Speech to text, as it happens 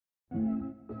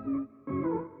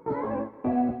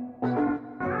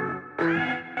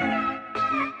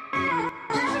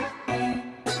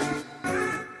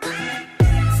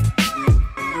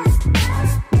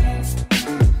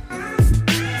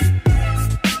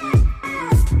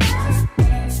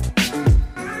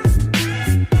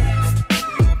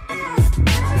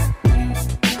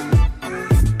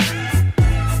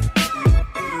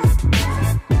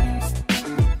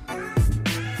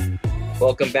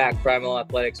Welcome back, Primal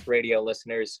Athletics radio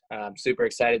listeners. I'm super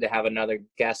excited to have another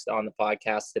guest on the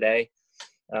podcast today.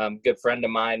 Good friend of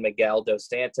mine, Miguel Dos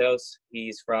Santos.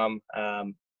 He's from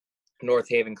North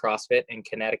Haven CrossFit in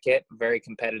Connecticut, very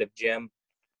competitive gym.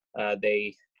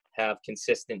 They have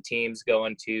consistent teams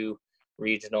going to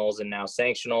regionals and now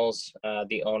sanctionals.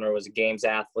 The owner was a games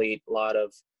athlete. A lot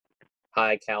of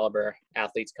high caliber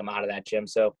athletes come out of that gym.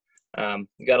 So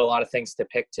we got a lot of things to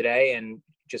pick today and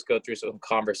just go through some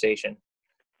conversation.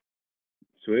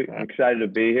 Sweet. I'm excited to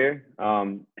be here.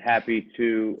 Happy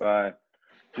to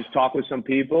just talk with some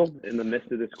people in the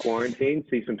midst of this quarantine,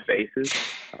 see some faces,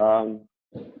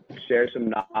 share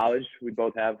some knowledge we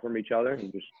both have from each other,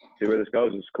 and just see where this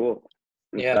goes. It's cool.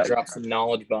 Drop some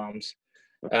knowledge bombs.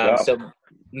 So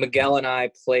Miguel and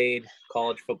I played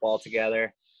college football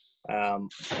together.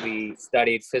 We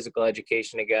studied physical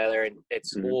education together at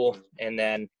school. And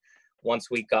then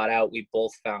once we got out, we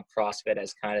both found CrossFit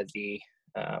as kind of the,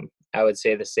 I would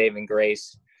say, the saving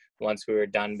grace once we were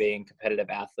done being competitive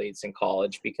athletes in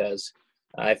college, because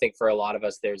I think for a lot of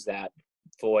us, there's that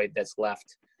void that's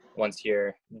left once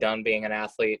you're done being an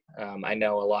athlete. I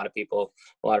know a lot of people,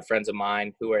 a lot of friends of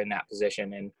mine who are in that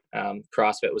position, and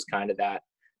CrossFit was kind of that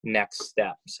next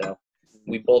step. So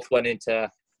we both went into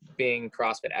being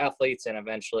CrossFit athletes and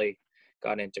eventually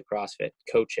got into CrossFit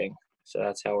coaching. So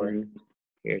that's how we're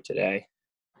here today.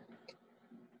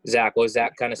 Zach, was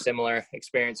that kind of similar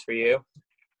experience for you?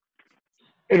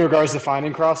 In regards to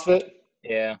finding CrossFit?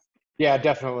 Yeah,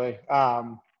 definitely.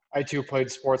 I too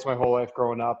played sports my whole life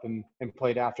growing up and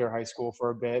played after high school for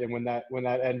a bit. And when that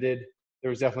ended, there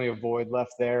was definitely a void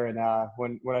left there. And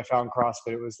when I found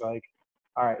CrossFit, it was like,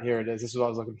 all right, here it is. This is what I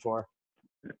was looking for.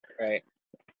 Right.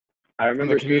 I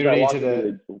remember as soon as I walked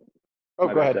into the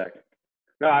go ahead. Zach.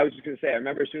 No, I was just going to say, I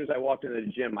remember as soon as I walked into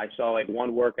the gym, I saw like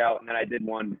one workout and then I did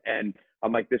one and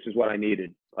I'm like, this is what I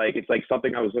needed. Like, it's like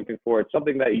something I was looking for. It's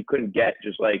something that you couldn't get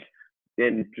just like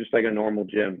in just like a normal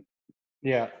gym.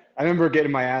 Yeah. I remember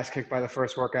getting my ass kicked by the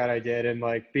first workout I did and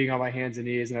like being on my hands and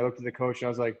knees. And I looked at the coach and I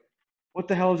was like, what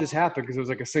the hell just happened? Because it was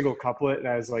like a single couplet. And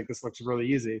I was like, this looks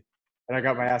really easy. And I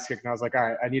got my ass kicked and I was like, all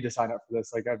right, I need to sign up for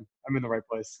this. Like I'm in the right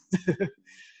place.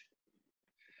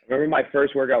 I remember my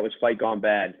first workout was Fight Gone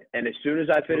Bad. And as soon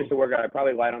as I finished the workout, I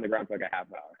probably lied on the ground for like a half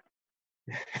hour.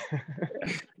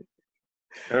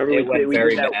 It went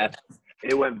very bad.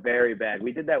 It went very bad.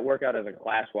 We did that workout as a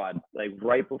class wad, like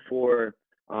right before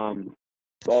all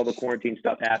the quarantine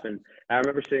stuff happened. And I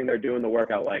remember sitting there doing the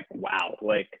workout like, wow,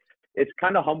 like it's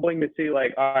kind of humbling to see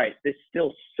like, all right, this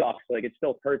still sucks. Like it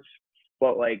still hurts,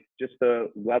 but like just the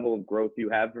level of growth you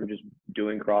have from just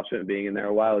doing CrossFit and being in there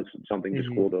a while is something just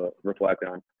cool to reflect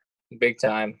on. Big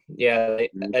time. Yeah.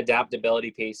 The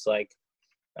adaptability piece, like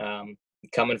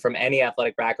coming from any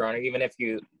athletic background, or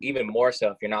even more so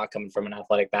if you're not coming from an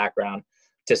athletic background,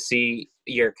 to see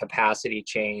your capacity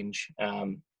change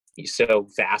so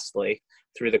vastly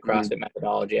through the CrossFit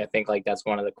methodology. I think like that's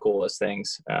one of the coolest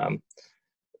things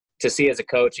to see as a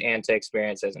coach and to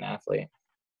experience as an athlete.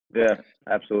 Yeah,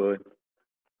 absolutely.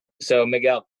 So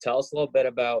Miguel, tell us a little bit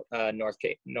about North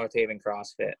Haven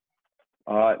CrossFit.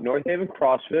 North Haven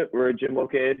CrossFit, we're a gym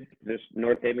located in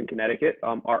North Haven, Connecticut.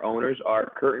 Our owners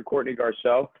are Kurt and Courtney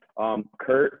Garceau.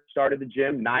 Kurt started the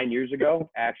gym 9 years ago,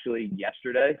 actually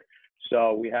yesterday.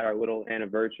 So we had our little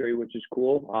anniversary, which is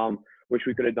cool. Wish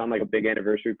we could have done like a big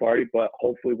anniversary party, but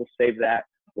hopefully we'll save that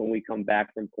when we come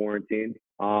back from quarantine.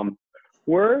 Our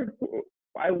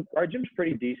gym's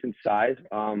pretty decent size.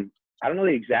 I don't know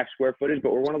the exact square footage,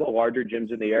 but we're one of the larger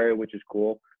gyms in the area, which is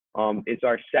cool. It's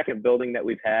our second building that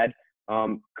we've had.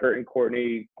 Kurt and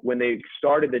Courtney, when they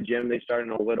started the gym, they started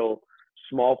in a little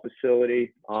small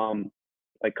facility,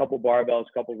 like couple barbells,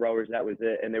 couple rowers, that was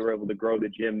it. And they were able to grow the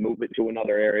gym, move it to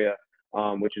another area,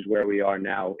 which is where we are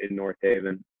now in North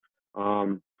Haven.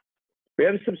 We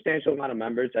have a substantial amount of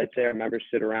members. I'd say our members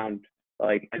sit around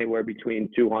like anywhere between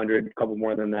 200, a couple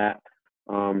more than that.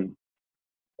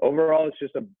 Overall, it's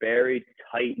just a very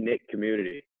tight-knit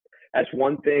community. That's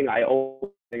one thing I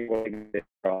always think like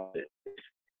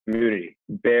community.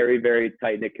 Very, very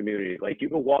tight-knit community. Like you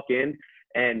can walk in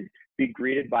and be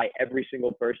greeted by every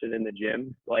single person in the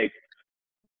gym like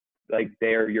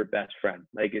they're your best friend.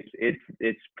 Like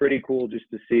it's pretty cool just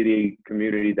to see the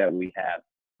community that we have.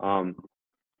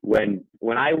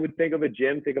 When I would think of a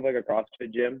gym, think of like a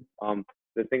CrossFit gym,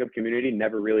 the thing of community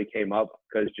never really came up,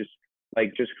 because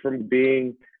just from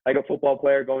being like a football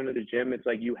player going to the gym, it's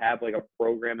like you have like a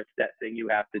program, a set thing you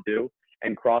have to do.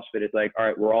 And CrossFit is like, all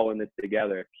right, we're all in this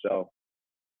together. So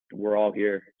we're all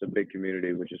here. It's a big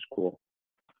community, which is cool.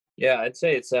 Yeah, I'd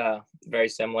say it's very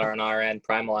similar on our end.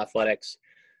 Primal Athletics,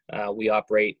 we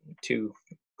operate 2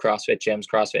 CrossFit gyms,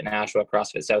 CrossFit Nashua,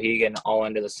 CrossFit Souhegan, all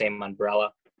under the same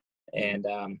umbrella. And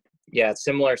yeah,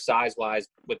 similar size-wise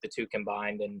with the two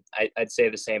combined. And I'd say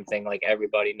the same thing, like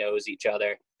everybody knows each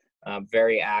other,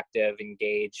 very active,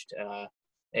 engaged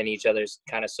in each other's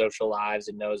kind of social lives,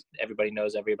 and everybody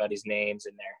knows everybody's names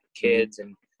and their kids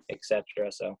and etc.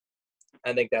 So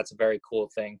I think that's a very cool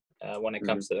thing when it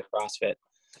comes to the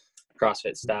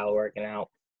CrossFit style working out.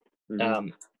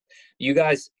 You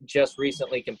guys just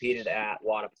recently competed at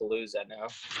Wodapalooza now.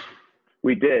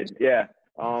 We did, yeah.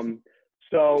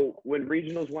 So when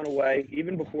regionals went away,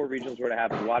 even before regionals were to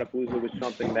happen, Wodapalooza was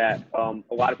something that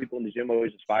a lot of people in the gym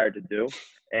always aspired to do.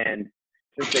 And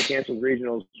since they canceled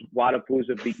regionals,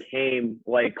 Wodapalooza became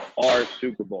like our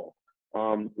Super Bowl.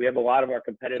 We have a lot of our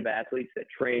competitive athletes that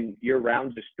train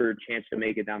year-round just for a chance to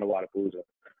make it down to Wodapalooza.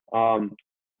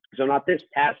 So not this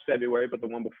past February, but the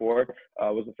one before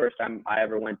was the first time I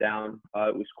ever went down.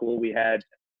 It was cool.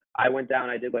 I went down.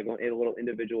 I did like a little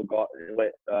individual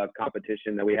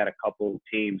competition that we had a couple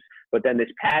teams. But then this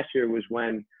past year was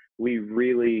when we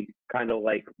really kind of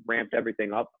like ramped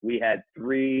everything up. We had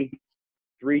three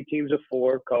teams of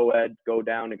 4 co-ed go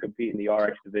down and compete in the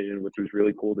RX division, which was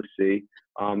really cool to see.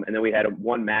 And then we had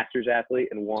one master's athlete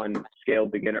and one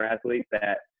scaled beginner athlete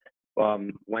that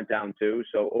went down too.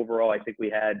 So overall, I think we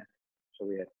had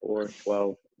 4,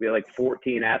 12. We had like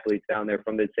 14 athletes down there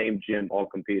from the same gym all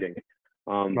competing.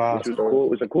 Wow. Which was cool.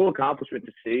 It was a cool accomplishment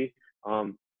to see,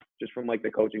 just from like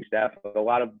the coaching staff. A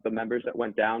lot of the members that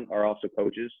went down are also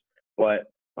coaches,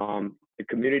 but the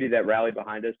community that rallied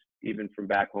behind us, even from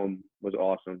back home, was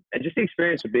awesome. And just the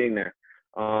experience of being there.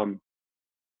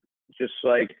 Just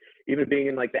like even being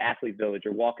in like the athlete village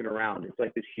or walking around, it's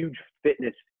like this huge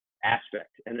fitness aspect.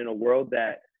 And in a world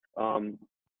that,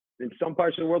 in some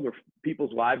parts of the world where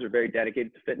people's lives are very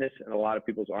dedicated to fitness and a lot of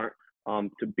people's aren't,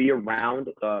 to be around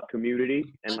a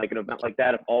community and like an event like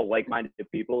that of all like-minded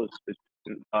people is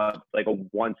like a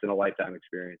once in a lifetime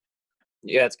experience.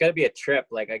 Yeah, it's got to be a trip.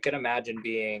 Like I could imagine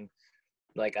being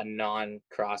like a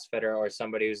non-CrossFitter or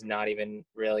somebody who's not even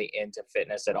really into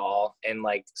fitness at all and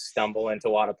like stumble into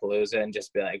Wodapalooza and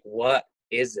just be like, what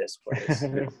is this place?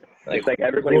 Like, it's like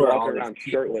everybody walking around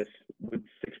shirtless with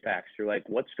 6-packs. You're like,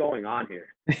 what's going on here?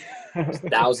 There's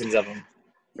thousands of them.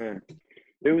 Yeah.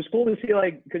 It was cool to see,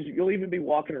 like, because you'll even be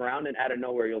walking around and out of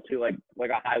nowhere you'll see like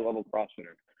a high-level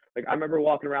CrossFitter. Like I remember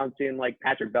walking around seeing like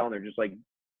Patrick Bellner just like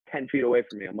 10 feet away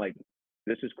from me. I'm like,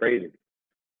 this is crazy.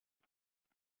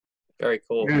 Very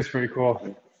cool. It is pretty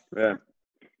cool. Yeah.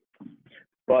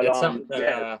 But it's something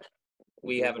that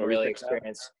we haven't really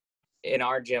experienced in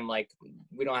our gym. Like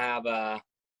we don't have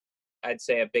I'd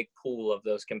say a big pool of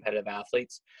those competitive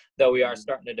athletes, though we are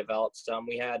starting to develop some.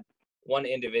 We had one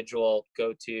individual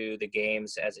go to the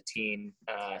games as a teen,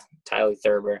 Tyler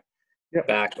Thurber,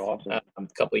 back awesome. A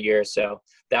couple of years. So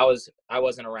I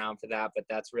wasn't around for that, but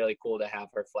that's really cool to have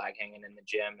her flag hanging in the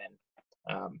gym.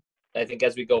 And I think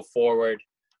as we go forward,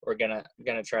 we're gonna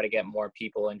try to get more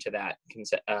people into that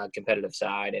competitive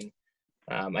side. And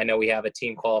I know we have a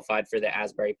team qualified for the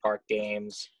Asbury Park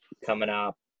Games coming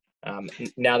up.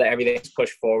 Now that everything's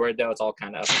pushed forward, though, it's all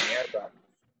kind of up in the air. But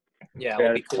yeah, it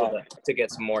would be cool to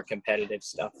get some more competitive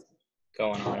stuff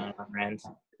going on our end.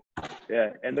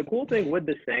 Yeah, and the cool thing with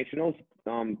the sanctionals,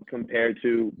 compared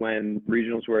to when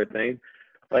regionals were a thing,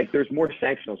 like there's more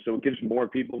sanctionals, so it gives more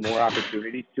people more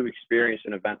opportunities to experience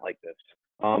an event like this.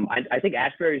 I think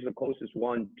Asbury is the closest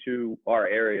one to our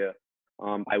area.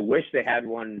 I wish they had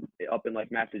one up in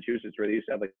like Massachusetts where they used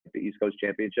to have like the East Coast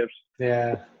Championships.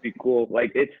 Yeah, it'd be cool.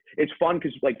 Like it's fun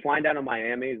because like flying down to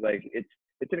Miami, like it's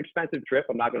an expensive trip.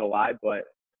 I'm not gonna lie, but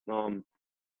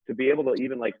to be able to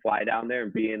even like fly down there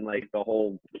and be in like the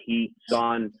whole heat,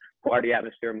 sun, party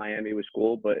atmosphere in Miami was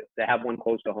cool. But to have one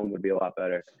close to home would be a lot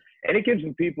better. And it gives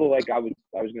the people, like I was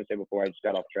gonna say before I just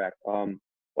got off track.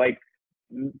 Like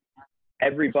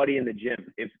everybody in the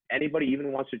gym, if anybody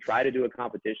even wants to try to do a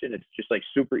competition, it's just like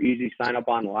super easy. Sign up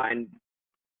online,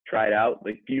 try it out.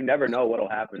 Like you never know what'll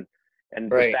happen.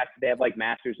 And the fact that they have like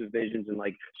masters divisions and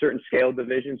like certain scale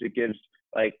divisions, it gives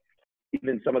like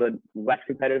even some of the less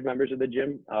competitive members of the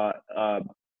gym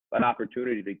an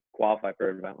opportunity to qualify for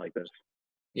an event like this.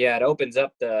 Yeah, it opens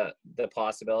up the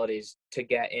possibilities to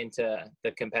get into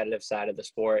the competitive side of the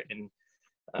sport. And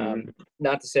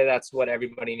not to say that's what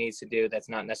everybody needs to do. That's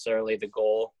not necessarily the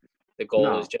goal. The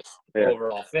goal is just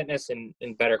overall fitness and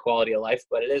better quality of life.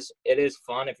 But it is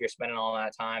fun if you're spending all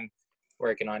that time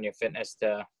working on your fitness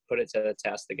to put it to the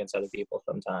test against other people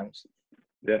sometimes.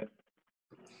 Yeah.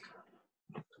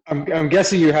 I'm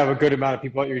guessing you have a good amount of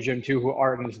people at your gym too who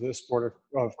aren't into the sport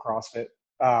of CrossFit.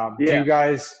 Do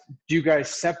you guys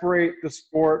separate the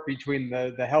sport between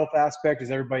the health aspect?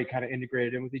 Is everybody kind of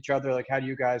integrated in with each other? Like, how do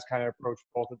you guys kind of approach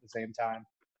both at the same time?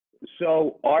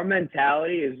 So our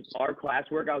mentality is our class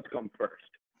workouts come first.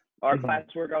 Our class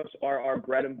workouts are our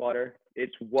bread and butter.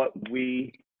 It's what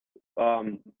we,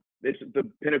 it's the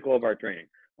pinnacle of our training.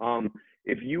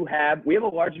 We have a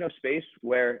large enough space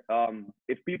where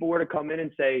if people were to come in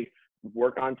and say,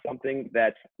 work on something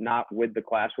that's not with the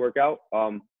class workout,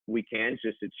 we can.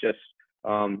 It's just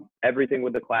everything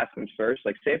with the class comes first.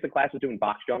 Like, say if the class is doing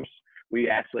box jumps, we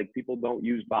ask, like, people don't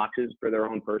use boxes for their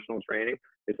own personal training.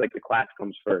 It's like the class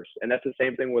comes first. And that's the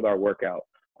same thing with our workout.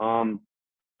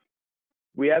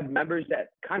 We have members that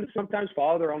kind of sometimes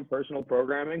follow their own personal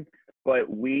programming, but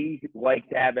we like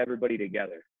to have everybody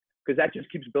together because that just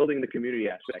keeps building the community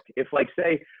aspect. If, like,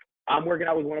 say I'm working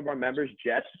out with one of our members,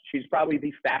 Jess, she's probably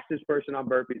the fastest person on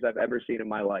burpees I've ever seen in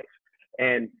my life.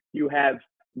 And you have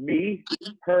me,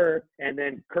 her, and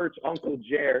then Kurt's uncle,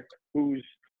 Jer, who's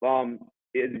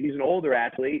he's an older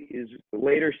athlete, is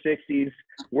later 60s,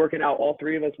 working out, all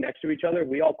three of us next to each other.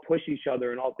 We all push each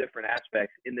other in all different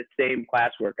aspects in the same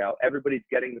class workout. Everybody's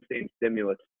getting the same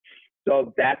stimulus.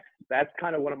 So that's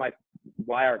kind of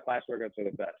why our class workouts are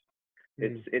the best.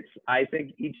 It's I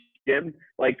think each gym,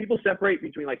 like, people separate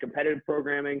between, like, competitive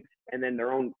programming and then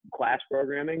their own class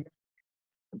programming.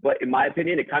 But in my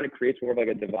opinion, it kind of creates more of like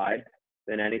a divide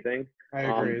than anything. I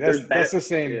agree. That's the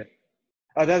same. Yeah.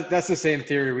 That's the same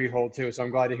theory we hold too. So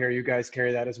I'm glad to hear you guys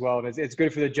carry that as well. And it's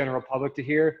good for the general public to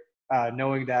hear,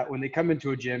 knowing that when they come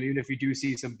into a gym, even if you do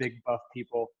see some big buff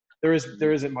people, there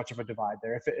isn't much of a divide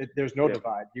there. There's no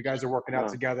divide. You guys are working out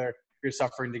together, you're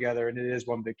suffering together, and it is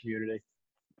one big community.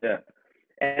 Yeah.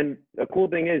 And the cool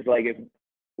thing is, like, if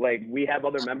we have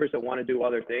other members that want to do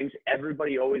other things,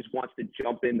 everybody always wants to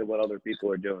jump into what other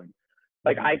people are doing.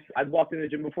 Like, I've walked in the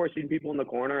gym before, seen people in the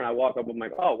corner, and I walk up, I'm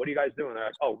like, oh, what are you guys doing? They're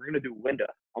like, oh, we're going to do Winda.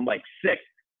 I'm like, sick.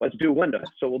 Let's do Winda.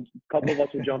 So a couple of us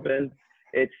will jump in.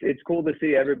 It's cool to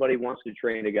see everybody wants to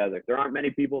train together. There aren't many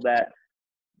people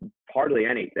hardly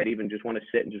any, that even just want to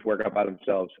sit and just work out by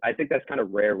themselves. I think that's kind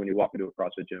of rare when you walk into a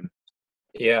CrossFit gym.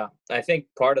 Yeah. I think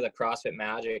part of the CrossFit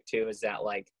magic too is that,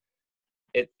 like,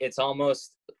 it's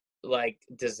almost like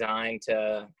designed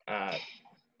to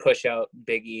push out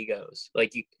big egos.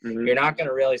 Like, you're not going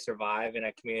to really survive in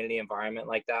a community environment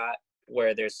like that,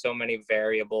 where there's so many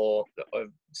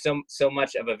so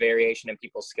much of a variation in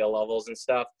people's skill levels and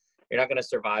stuff. You're not going to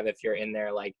survive if you're in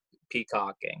there, like,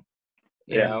 peacocking,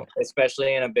 you know,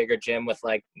 especially in a bigger gym with,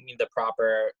 like, the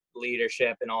proper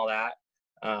leadership and all that.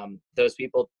 Those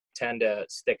people tend to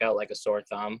stick out like a sore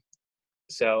thumb.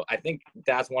 So I think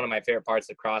that's one of my favorite parts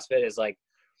of CrossFit is, like,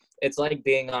 it's like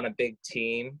being on a big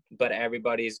team, but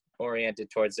everybody's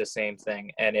oriented towards the same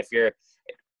thing. And if you're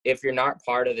not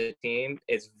part of the team,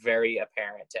 it's very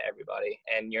apparent to everybody,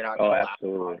 and you're not going to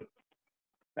laugh.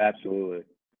 Absolutely.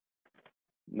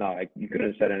 No, you couldn't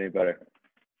have said any better.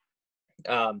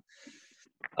 I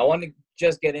want to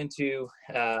just get into,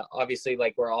 obviously,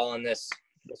 like, we're all in this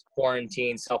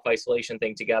quarantine self-isolation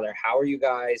thing together. How are you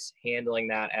guys handling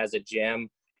that as a gym?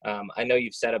 I know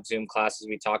you've set up Zoom classes.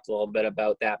 We talked a little bit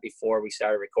about that before we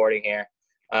started recording here.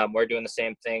 We're doing the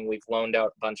same thing. We've loaned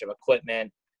out a bunch of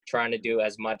equipment, trying to do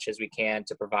as much as we can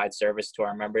to provide service to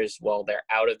our members while they're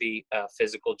out of the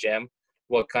physical gym.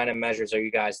 What kind of measures are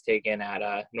you guys taking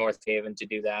at North Haven to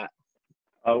do that?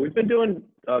 We've been doing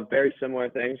very similar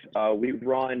things. We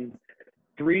run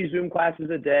 3 Zoom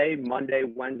classes a day, Monday,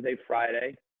 Wednesday,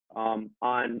 Friday,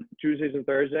 on Tuesdays and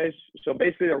Thursdays. So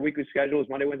basically our weekly schedule is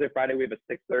Monday, Wednesday, Friday. We have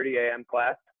a 6:30 a.m.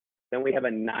 class. Then we have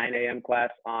a 9 a.m. class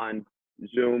on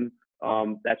Zoom.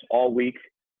 That's all week,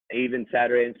 even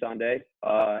Saturday and Sunday.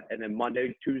 And then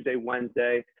Monday, Tuesday,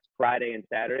 Wednesday, Friday, and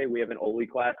Saturday, we have an OLE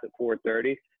class at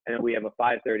 4:30. And then we have a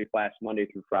 5:30 class Monday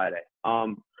through Friday.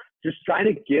 Just trying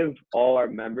to give all our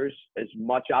members as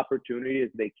much opportunity as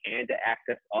they can to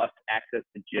access us, access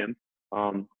the gym,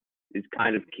 is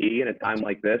kind of key in a time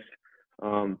like this.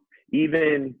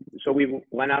 So we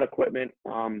lent out equipment.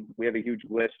 We have a huge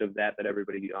list of that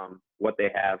everybody, what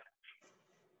they have.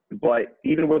 But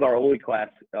even with our OLE class,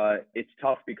 it's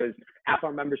tough because half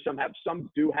our members,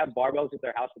 some do have barbells at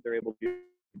their house that they're able to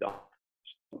do.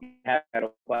 We have a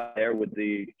class there with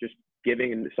just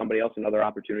giving somebody else another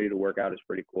opportunity to work out is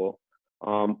pretty cool.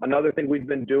 Another thing we've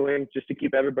been doing just to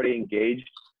keep everybody engaged,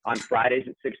 on Fridays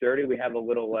at 6:30, we have a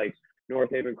little, like, North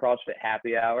Haven CrossFit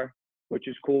happy hour, which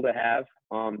is cool to have,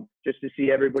 just to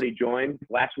see everybody join.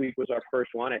 Last week was our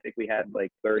first one. I think we had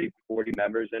like 30, 40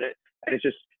 members in it. And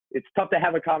it's tough to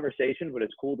have a conversation, but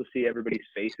it's cool to see everybody's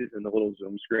faces in the little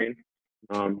Zoom screen.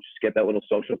 Just get that little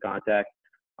social contact.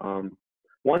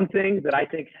 one thing that I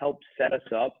think helped set us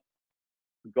up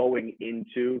going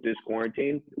into this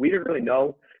quarantine, we didn't really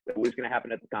know that it was going to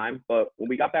happen at the time, but when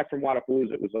we got back from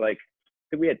Wadapalooza, it was like, I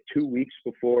think we had 2 weeks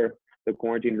before the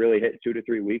quarantine really hit, 2 to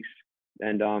 3 weeks.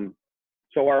 And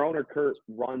so our owner, Kurt,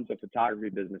 runs a photography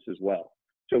business as well.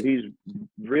 So he's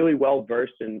really well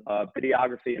versed in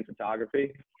videography and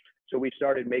photography. So we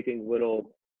started making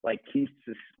little like keys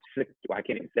to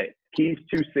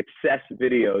success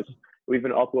videos we've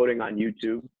been uploading on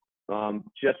YouTube,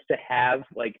 just to have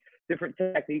like different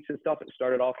techniques and stuff. It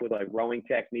started off with like rowing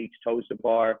techniques, toes to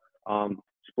bar,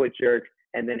 split jerk.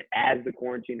 And then as the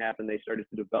quarantine happened, they started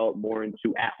to develop more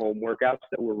into at-home workouts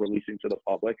that we're releasing to the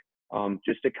public,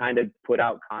 just to kind of put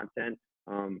out content,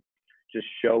 just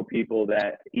show people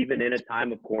that even in a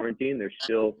time of quarantine, you're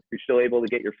still able to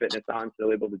get your fitness on,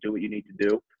 still able to do what you need to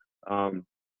do.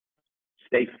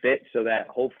 Stay fit so that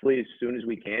hopefully as soon as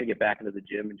we can get back into the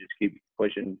gym and just keep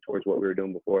pushing towards what we were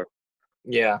doing before.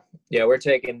 Yeah, we're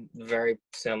taking very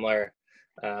similar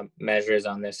measures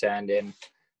on this end. And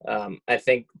I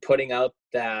think putting out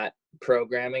that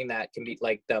programming that can be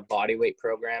like the body weight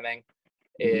programming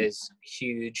is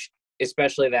huge,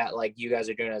 especially that like you guys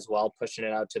are doing as well, pushing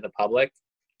it out to the public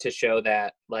to show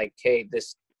that like, hey,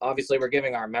 this obviously we're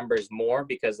giving our members more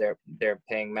because they're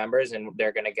paying members and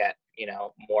they're going to get,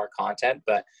 more content,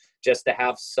 but just to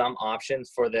have some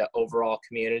options for the overall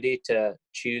community to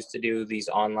choose to do these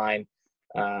online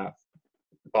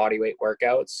body weight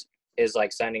workouts is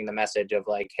like sending the message of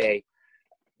like, hey,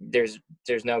 there's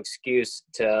no excuse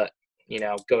to,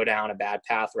 go down a bad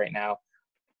path right now.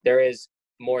 There is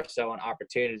more so an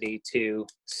opportunity to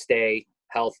stay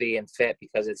healthy and fit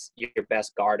because it's your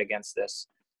best guard against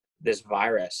this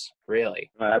virus,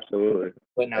 really. Oh, absolutely.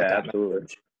 Putting out that absolutely.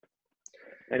 message.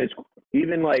 And it's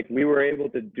even like we were able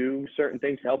to do certain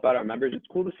things to help out our members. It's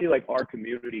cool to see like our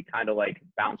community kind of like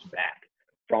bounce back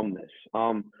from this.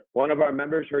 One of our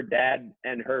members, her dad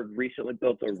and her recently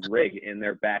built a rig in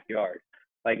their backyard.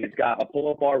 Like it's got a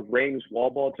pull-up bar, rings, wall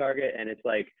ball target, and it's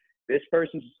like this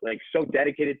person's like so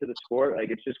dedicated to the sport. Like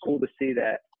it's just cool to see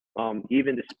that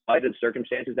even despite the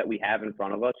circumstances that we have in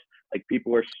front of us, like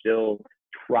people are still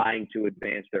trying to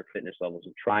advance their fitness levels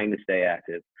and trying to stay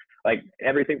active. Like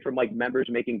everything from like members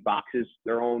making boxes,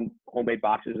 their own homemade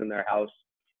boxes in their house,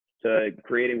 to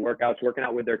creating workouts, working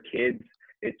out with their kids.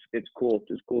 It's cool.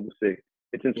 It's cool to see.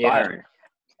 It's inspiring.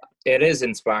 Yeah, it is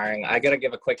inspiring. I got to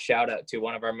give a quick shout out to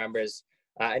one of our members.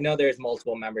 I know there's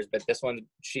multiple members, but this one,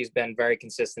 she's been very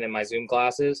consistent in my Zoom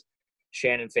classes.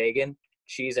 Shannon Fagan.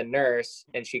 She's a nurse,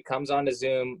 and she comes onto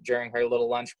Zoom during her little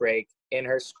lunch break in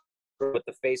her with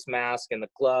the face mask and the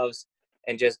gloves,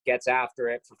 and just gets after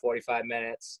it for 45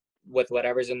 minutes with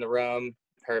whatever's in the room,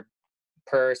 her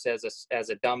purse as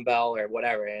a dumbbell or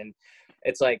whatever. And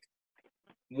it's like,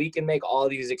 we can make all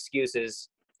these excuses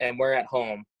and we're at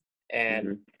home,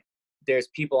 and there's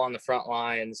people on the front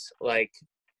lines like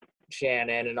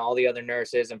Shannon and all the other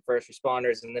nurses and first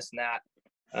responders and this and that.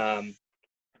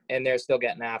 And they're still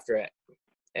getting after it.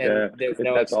 And there's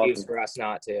no excuse for us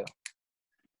not to.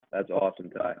 That's awesome,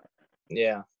 Ty.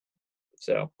 Yeah.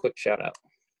 So quick shout out.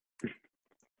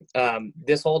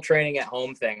 This whole training at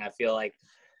home thing, I feel like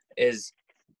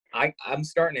I'm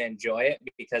starting to enjoy it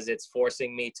because it's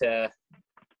forcing me to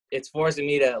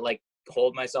like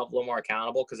hold myself a little more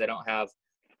accountable, because I don't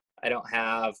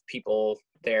have people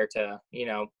there to,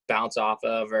 bounce off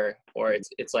of, or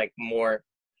it's like more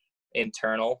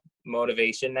internal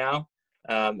motivation now.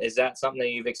 Is that something that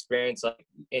you've experienced like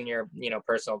in your,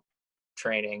 personal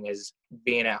training, is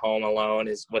being at home alone?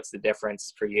 What's the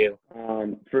difference for you?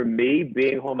 For me,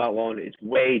 being home alone is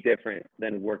way different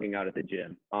than working out at the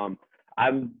gym.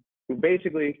 I'm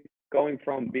basically going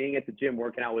from being at the gym,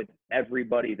 working out with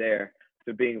everybody there,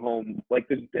 to being home, like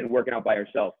this, and working out by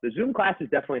yourself. The Zoom classes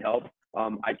definitely help.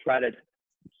 I try to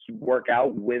work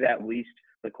out with at least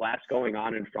the class going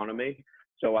on in front of me,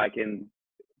 so I can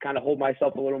kind of hold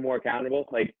myself a little more accountable.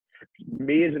 Like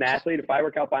me as an athlete, if I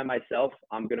work out by myself,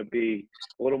 I'm going to be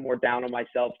a little more down on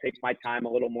myself, take my time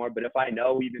a little more. But if I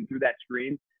know even through that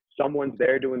screen, someone's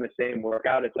there doing the same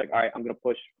workout, it's like, all right, I'm going to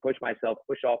push myself,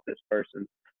 push off this person.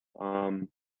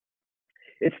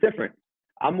 It's different.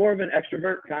 I'm more of an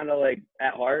extrovert, kind of like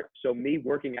at heart. So me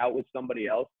working out with somebody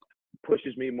else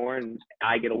pushes me more, and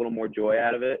I get a little more joy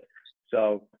out of it.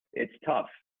 So it's tough.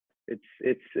 It's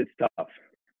tough.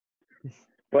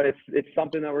 But it's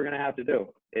something that we're going to have to do.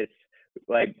 It's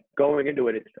like going into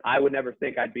it, I would never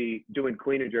think I'd be doing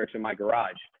clean and jerks in my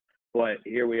garage, but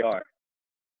here we are.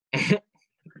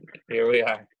 Here we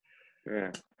are.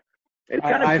 Yeah. It's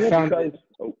kind of cool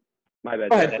because my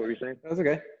bad. What were you saying? That's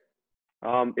okay.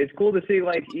 It's cool to see,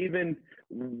 like, even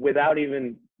without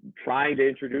even trying to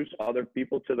introduce other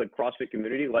people to the CrossFit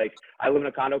community. Like, I live in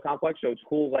a condo complex, so it's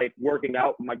cool, like, working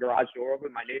out with my garage door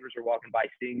open. My neighbors are walking by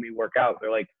seeing me work out.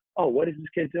 They're like, oh, what is this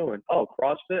kid doing? Oh,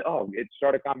 CrossFit? Oh, it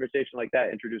start a conversation like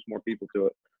that, introduce more people to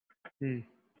it.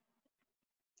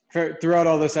 Throughout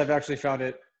all this, I've actually found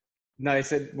it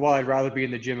nice. And while I'd rather be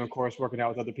in the gym, of course, working out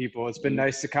with other people, it's been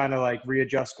nice to kind of like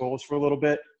readjust goals for a little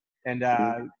bit. And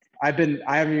I haven't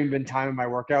even been timing my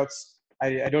workouts.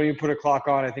 I don't even put a clock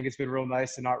on. I think it's been real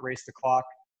nice to not race the clock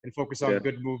and focus on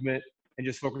good movement and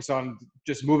just focus on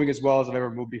just moving as well as I've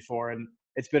ever moved before. And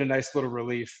it's been a nice little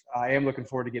relief. I am looking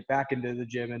forward to get back into the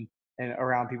gym and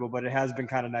around people, but it has been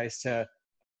kind of nice to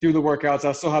do the workouts.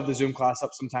 I'll still have the Zoom class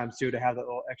up sometimes too, to have that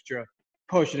little extra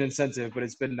push and incentive, but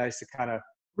it's been nice to kind of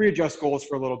readjust goals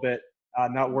for a little bit,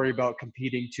 not worry about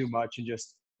competing too much and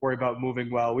just worry about moving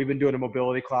well. We've been doing a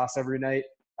mobility class every night,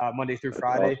 Monday through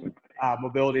Friday. Awesome.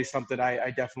 Mobility is something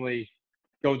I definitely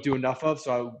don't do enough of.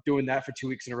 So I'm doing that for 2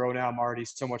 weeks in a row now. I'm already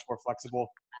so much more flexible.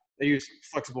 I use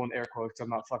flexible in air quotes. I'm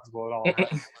not flexible at all.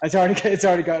 It's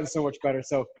already gotten so much better.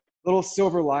 So little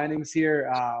silver linings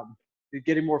here.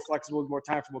 Getting more flexible, more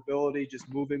time for mobility, just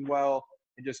moving well,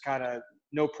 and just kind of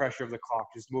no pressure of the clock,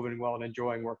 just moving well and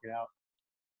enjoying working out.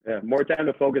 Yeah, more time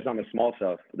to focus on the small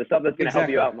stuff, the stuff that's going to help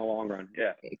you out in the long run.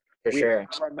 Yeah, for sure.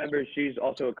 Our member, she's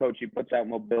also a coach. She puts out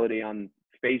mobility on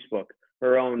Facebook,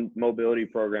 her own mobility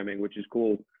programming, which is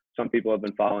cool. Some people have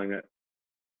been following it.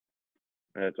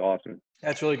 That's awesome.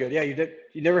 That's really good. Yeah,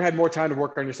 you never had more time to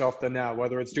work on yourself than now,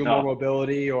 whether it's doing more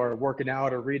mobility or working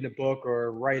out or reading a book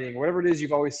or writing, whatever it is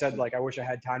you've always said, like, I wish I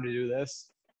had time to do this.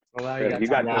 Well, now you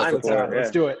got time for it.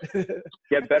 Let's do it.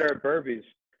 Get better at burpees.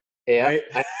 Yeah. Right?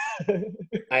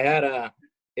 I had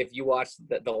if you watched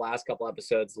the last couple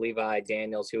episodes, Levi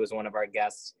Daniels, who was one of our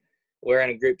guests, we're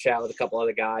in a group chat with a couple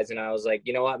other guys, and I was like,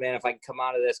 you know what, man, if I can come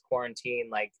out of this quarantine,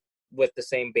 like, with the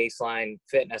same baseline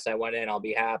fitness I went in, I'll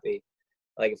be happy.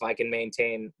 Like, if I can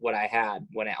maintain what I had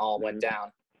when it all went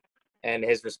down. And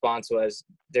his response was,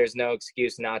 there's no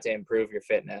excuse not to improve your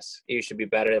fitness. You should be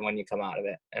better than when you come out of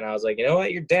it. And I was like, you know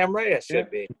what? You're damn right. I should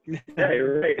be. Yeah,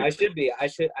 you're right. I should be. I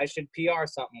should PR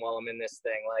something while I'm in this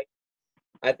thing. Like,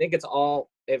 I think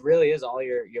it really is all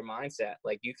your mindset.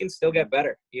 Like, you can still get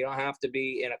better. You don't have to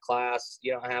be in a class.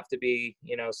 You don't have to be,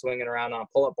 swinging around on a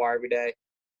pull-up bar every day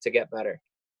to get better.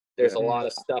 There's a lot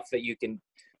of stuff that you can,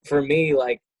 for me,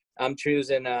 like, I'm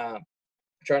choosing,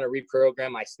 trying to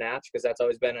reprogram my snatch, because that's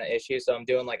always been an issue. So I'm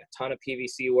doing like a ton of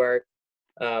PVC work,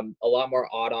 a lot more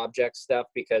odd object stuff,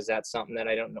 because that's something that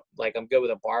I don't know. Like, I'm good with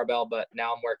a barbell, but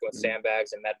now I'm working with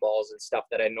sandbags and med balls and stuff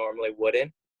that I normally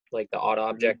wouldn't, like the odd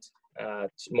object,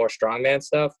 more strongman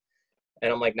stuff.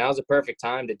 And I'm like, now's the perfect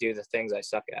time to do the things I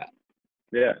suck at.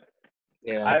 Yeah.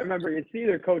 Yeah. I remember it's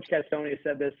either Coach Castonia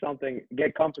said this, something,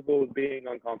 get comfortable with being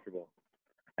uncomfortable.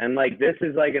 And like, this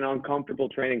is like an uncomfortable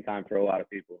training time for a lot of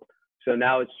people. So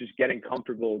now it's just getting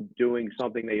comfortable doing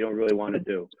something that you don't really want to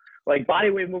do. Like,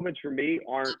 bodyweight movements for me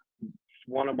aren't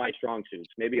one of my strong suits.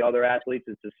 Maybe other athletes,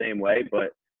 it's the same way, but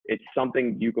it's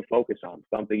something you can focus on,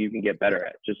 something you can get better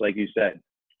at. Just like you said,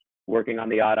 working on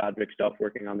the odd object stuff,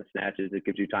 working on the snatches, it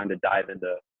gives you time to dive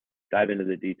into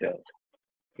the details.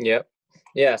 Yep.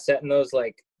 Yeah. Setting those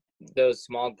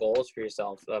small goals for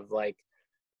yourself of, like,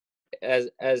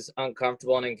 as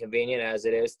uncomfortable and inconvenient as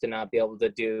it is to not be able to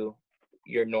do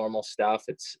your normal stuff,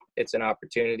 it's an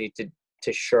opportunity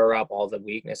to shore up all the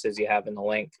weaknesses you have in the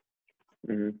link.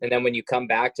 And then when you come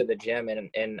back to the gym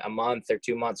in a month or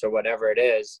 2 months or whatever it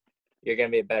is, you're going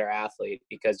to be a better athlete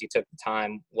because you took the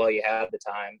time while you had the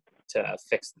time to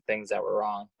fix the things that were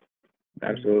wrong.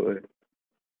 Absolutely.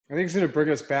 I think it's going to bring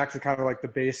us back to kind of like the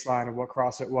baseline of what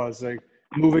CrossFit was, like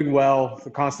moving well,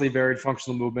 the constantly varied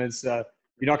functional movements. You're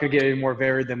not going to get any more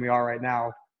varied than we are right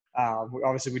now.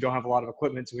 Obviously, we don't have a lot of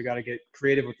equipment, so we got to get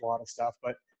creative with a lot of stuff.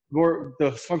 But more,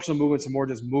 the functional movements are more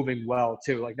just moving well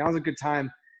too. Like, now's a good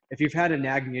time. If you've had a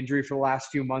nagging injury for the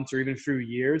last few months or even few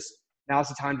years, now's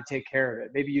the time to take care of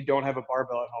it. Maybe you don't have a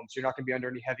barbell at home, so you're not going to be under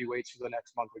any heavy weights for the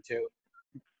next month or two.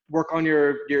 Work on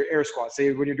your air squats.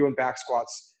 Say when you're doing back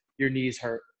squats, your knees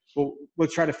hurt. Well,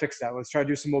 let's try to fix that. Let's try to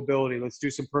do some mobility. Let's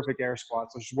do some perfect air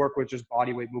squats. Let's just work with just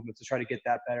body weight movements to try to get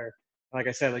that better. Like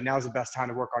I said, like, now's the best time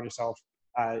to work on yourself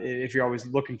if you're always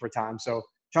looking for time. So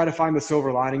try to find the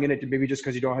silver lining in it. Maybe just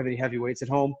because you don't have any heavy weights at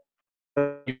home,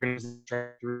 you can just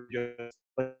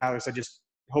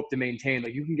hope to maintain.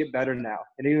 Like, you can get better now,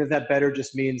 and even if that better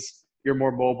just means you're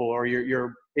more mobile or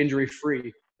you're injury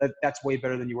free, that's way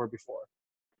better than you were before.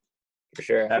 For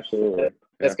sure, absolutely.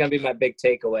 That's gonna be my big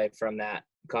takeaway from that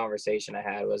conversation I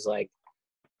had, was like,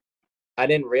 I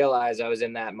didn't realize I was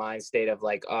in that mind state of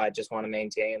like, oh, I just want to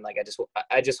maintain. Like,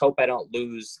 I just hope I don't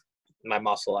lose my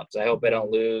muscle ups. I hope I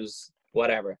don't lose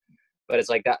whatever. But it's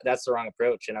like that's the wrong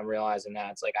approach. And I'm realizing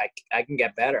that it's like, I can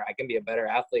get better. I can be a better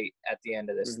athlete at the end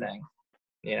of this thing.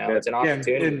 You know, it's an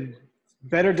opportunity. And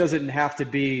better doesn't have to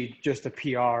be just a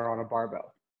PR on a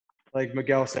barbell. Like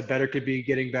Miguel said, better could be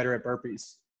getting better at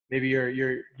burpees. Maybe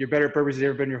you're better at burpees than you've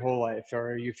ever been your whole life,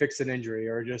 or you fixed an injury,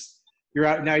 or just you're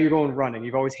out now, you're going running.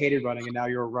 You've always hated running, and now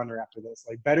you're a runner after this.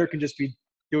 Like better can just be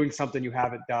doing something you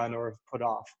haven't done or put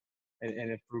off, and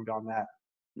improved on that.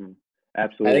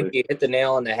 Absolutely. I think you hit the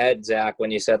nail on the head, Zach,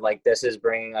 when you said like this is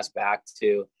bringing us back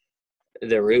to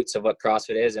the roots of what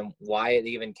CrossFit is and why it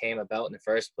even came about in the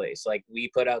first place. Like we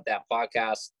put out that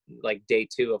podcast like day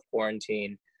 2 of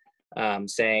quarantine,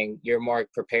 saying you're more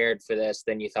prepared for this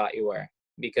than you thought you were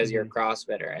because you're a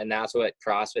CrossFitter. And that's what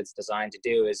CrossFit's designed to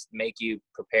do, is make you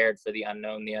prepared for the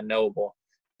unknown, the unknowable.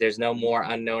 There's no more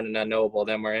unknown and unknowable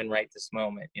than we're in right this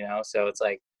moment, you know? So it's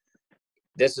like,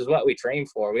 this is what we train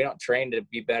for. We don't train to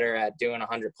be better at doing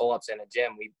 100 pull-ups in a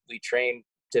gym. We train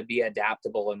to be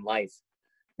adaptable in life.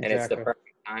 And it's the perfect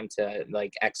time to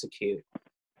like execute.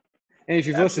 And if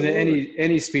you've listened to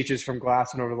any speeches from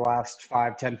Glassman over the last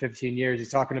 5, 10, 15 years, he's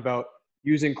talking about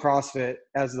using CrossFit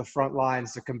as the front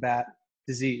lines to combat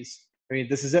disease. I mean,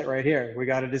 this is it right here. We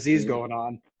got a disease going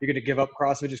on. You're going to give up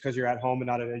CrossFit just because you're at home and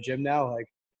not in a gym now? Like,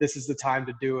 this is the time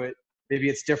to do it. Maybe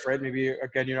it's different. Maybe,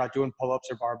 again, you're not doing pull-ups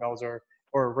or barbells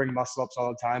or ring muscle-ups all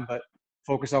the time, but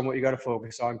focus on what you got to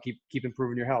focus on. Keep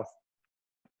improving your health.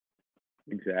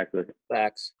 Exactly.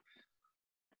 Facts.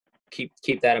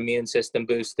 Keep that immune system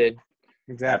boosted.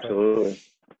 Exactly. Absolutely.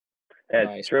 It's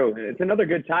Nice. true. It's another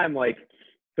good time, like,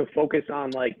 to focus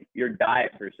on like your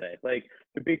diet per se. Like,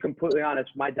 to be completely honest,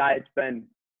 my diet's been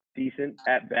decent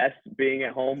at best, being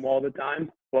at home all the time,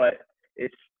 but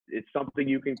it's something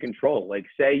you can control. Like,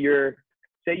 say you're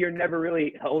never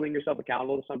really holding yourself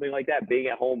accountable to something like that, being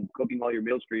at home, cooking all your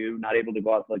meals for you, not able to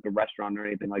go out to like a restaurant or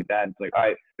anything like that. It's like, all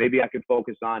right, maybe I could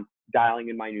focus on dialing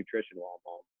in my nutrition while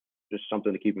I'm home. Just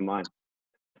something to keep in mind.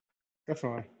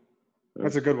 Definitely.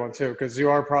 That's a good one too, because you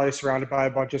are probably surrounded by a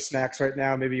bunch of snacks right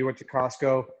now. Maybe you went to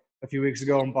Costco a few weeks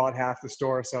ago and bought half the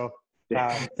store. So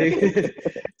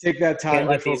take that time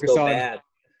to focus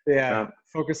on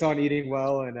focus on eating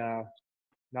well and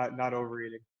not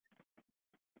overeating.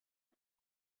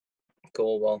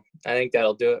 Cool. Well, I think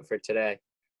that'll do it for today.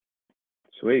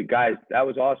 Sweet, guys. That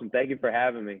was awesome. Thank you for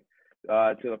having me.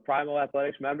 To the Primal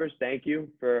Athletics members, thank you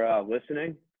for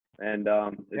listening. And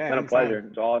it's been a pleasure.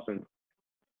 It's awesome.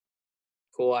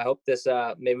 Cool. I hope this,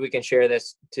 maybe we can share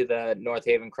this to the North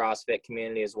Haven CrossFit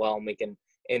community as well, and we can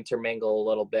intermingle a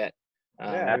little bit.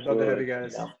 I'd love to have you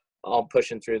guys. You know, all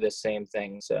pushing through this same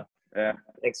thing. So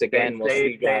thanks Stay again. We'll see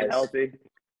you guys. healthy.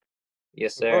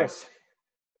 Yes, sir.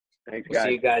 Thanks, we'll guys.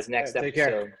 see you guys next episode. Take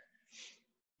care.